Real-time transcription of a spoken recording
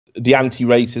the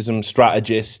anti-racism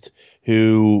strategist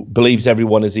who believes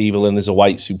everyone is evil and is a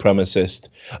white supremacist.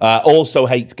 Also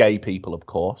hates gay people, of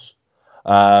course.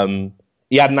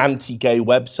 He had an anti-gay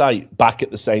website back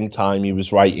at the same time he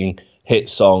was writing hit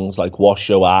songs like Wash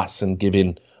Your Ass and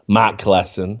giving Mac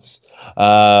lessons.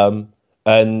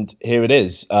 And here it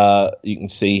is. You can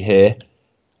see here.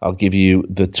 I'll give you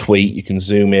the tweet. You can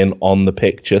zoom in on the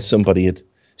picture. Somebody had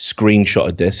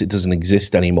screenshotted this. It doesn't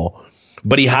exist anymore.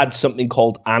 But he had something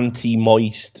called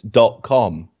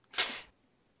antimoist.com.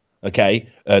 Okay.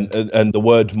 And the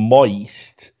word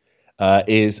moist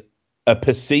is a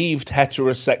perceived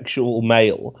heterosexual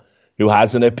male who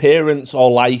has an appearance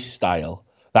or lifestyle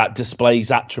that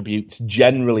displays attributes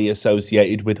generally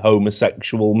associated with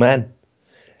homosexual men.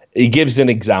 He gives an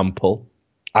example.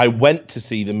 I went to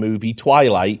see the movie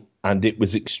Twilight and it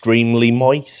was extremely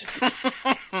moist.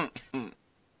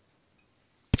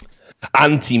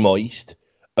 Anti-moist,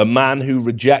 a man who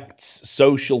rejects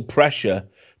social pressure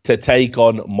to take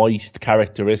on moist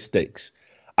characteristics.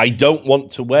 I don't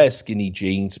want to wear skinny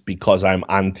jeans because I'm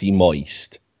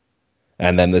anti-moist.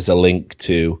 And then there's a link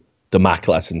to the Mac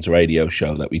Lessons radio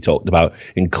show that we talked about,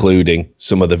 including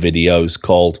some of the videos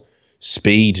called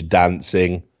Speed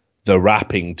Dancing, The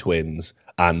Rapping Twins,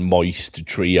 and Moist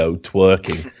Trio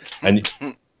Twerking. And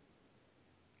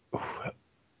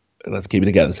let's keep it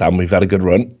together, Sam. We've had a good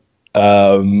run.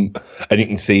 And you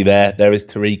can see there is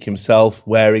Tariq himself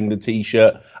wearing the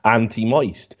t-shirt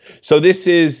anti-moist. So this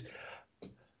is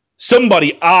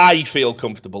somebody I feel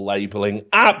comfortable labeling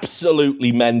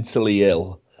absolutely mentally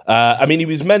ill. I mean, he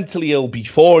was mentally ill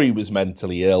before he was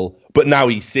mentally ill, but now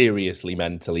he's seriously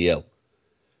mentally ill.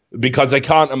 Because I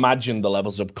can't imagine the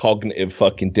levels of cognitive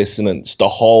fucking dissonance to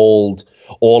hold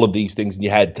all of these things in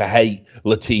your head, to hate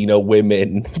Latino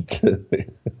women,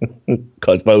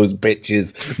 because those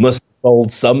bitches must have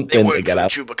sold something to get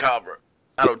out. Chupacabra.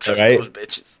 I don't trust those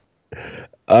bitches.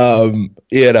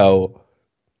 You know,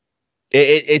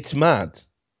 it's mad.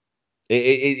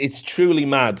 It's truly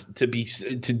mad to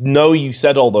know you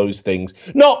said all those things.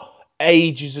 Not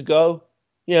ages ago.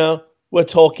 You know, we're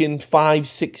talking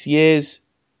 5-6 years.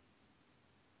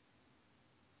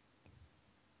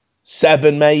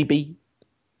 7 maybe,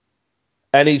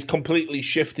 and he's completely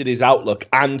shifted his outlook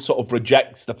and sort of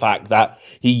rejects the fact that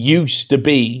he used to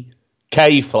be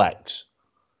K-Flex.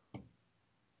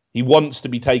 He wants to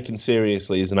be taken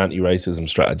seriously as an anti-racism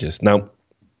strategist. Now,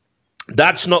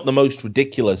 that's not the most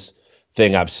ridiculous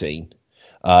thing I've seen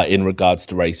in regards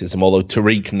to racism, although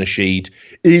Tariq Nasheed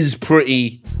is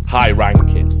pretty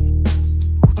high-ranking.